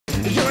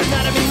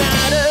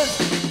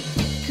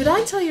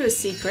I tell you a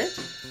secret?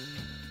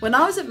 When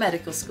I was at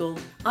medical school,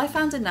 I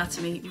found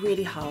anatomy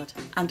really hard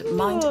and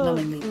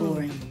mind-numbingly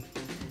boring.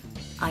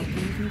 I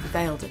even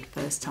failed it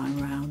first time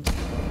round.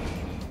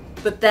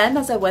 But then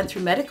as I went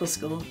through medical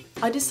school,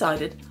 I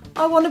decided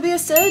I want to be a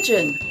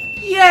surgeon.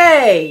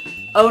 Yay!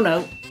 Oh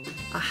no,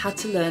 I had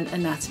to learn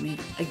anatomy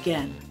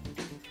again.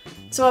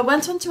 So I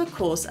went on to a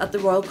course at the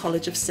Royal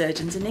College of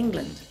Surgeons in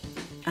England,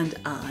 and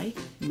I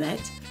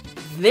met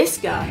this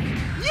guy.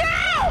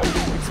 Yeah!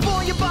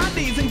 Spoil your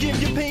bodies and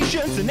give your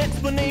patients an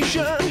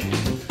explanation.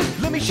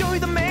 Let me show you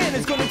the man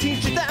who's gonna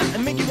teach you that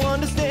and make you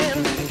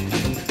understand.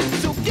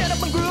 So get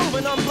up and groove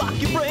and unblock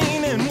your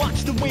brain and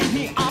watch the way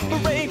he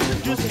operates.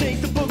 Just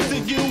take the books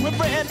that you have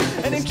read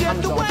and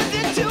inject the words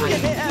into your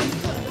head.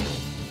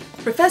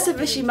 Professor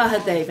Vishy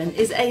Mahadevan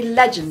is a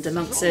legend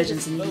amongst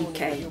surgeons in the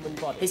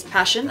UK. His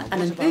passion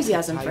and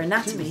enthusiasm for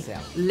anatomy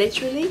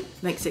literally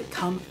makes it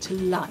come to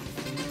life.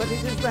 But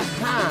it is the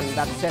hand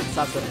that sets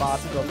us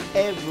apart from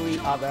every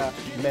other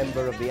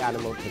member of the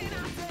animal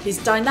kingdom. His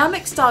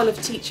dynamic style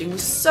of teaching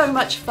was so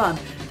much fun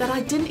that I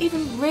didn't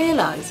even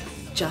realise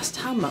just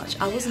how much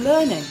I was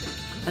learning.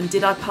 And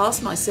did I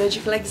pass my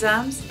surgical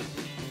exams?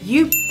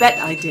 You bet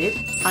I did.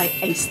 I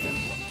aced them.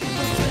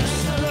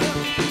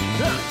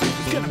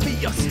 Gonna be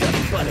your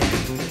study buddy.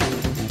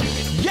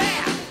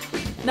 Yeah!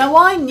 Now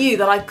I knew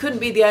that I couldn't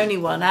be the only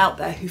one out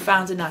there who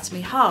found anatomy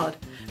hard,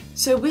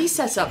 so we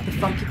set up the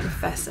Funky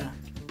Professor.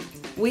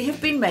 We have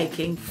been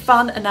making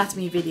fun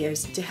anatomy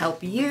videos to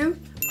help you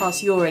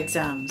pass your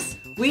exams.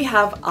 We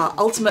have our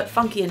Ultimate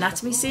Funky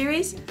Anatomy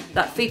series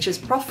that features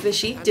Prof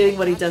Vishy doing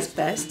what he does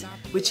best,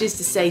 which is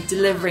to say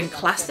delivering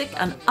classic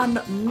and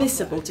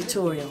unmissable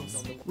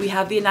tutorials. We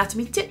have the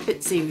Anatomy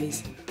Titbit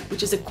series,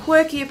 which is a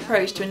quirky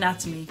approach to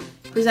anatomy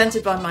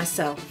presented by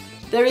myself.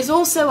 There is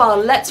also our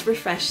Let's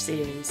Refresh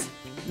series.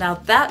 Now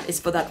that is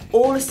for that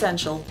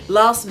all-essential,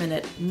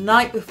 last-minute,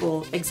 night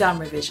before exam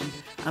revision,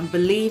 and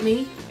believe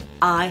me,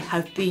 I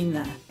have been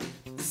there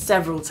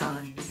several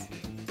times.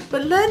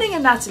 But learning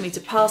anatomy to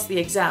pass the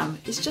exam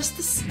is just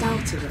the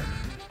start of it.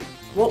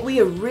 What we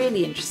are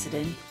really interested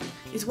in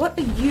is what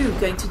are you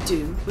going to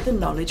do with the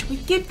knowledge we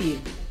give you?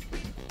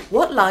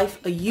 What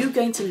life are you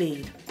going to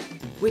lead?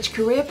 Which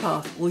career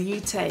path will you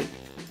take?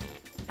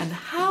 And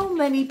how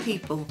many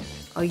people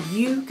are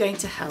you going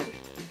to help?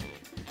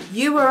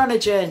 You are on a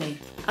journey,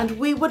 and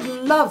we would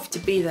love to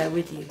be there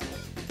with you,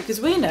 because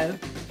we know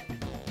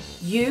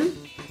you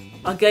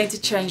are going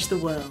to change the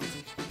world.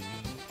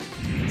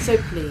 So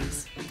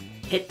please,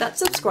 hit that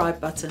subscribe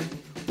button,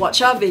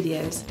 watch our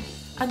videos,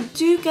 and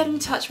do get in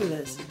touch with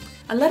us,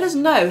 and let us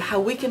know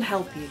how we can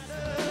help you.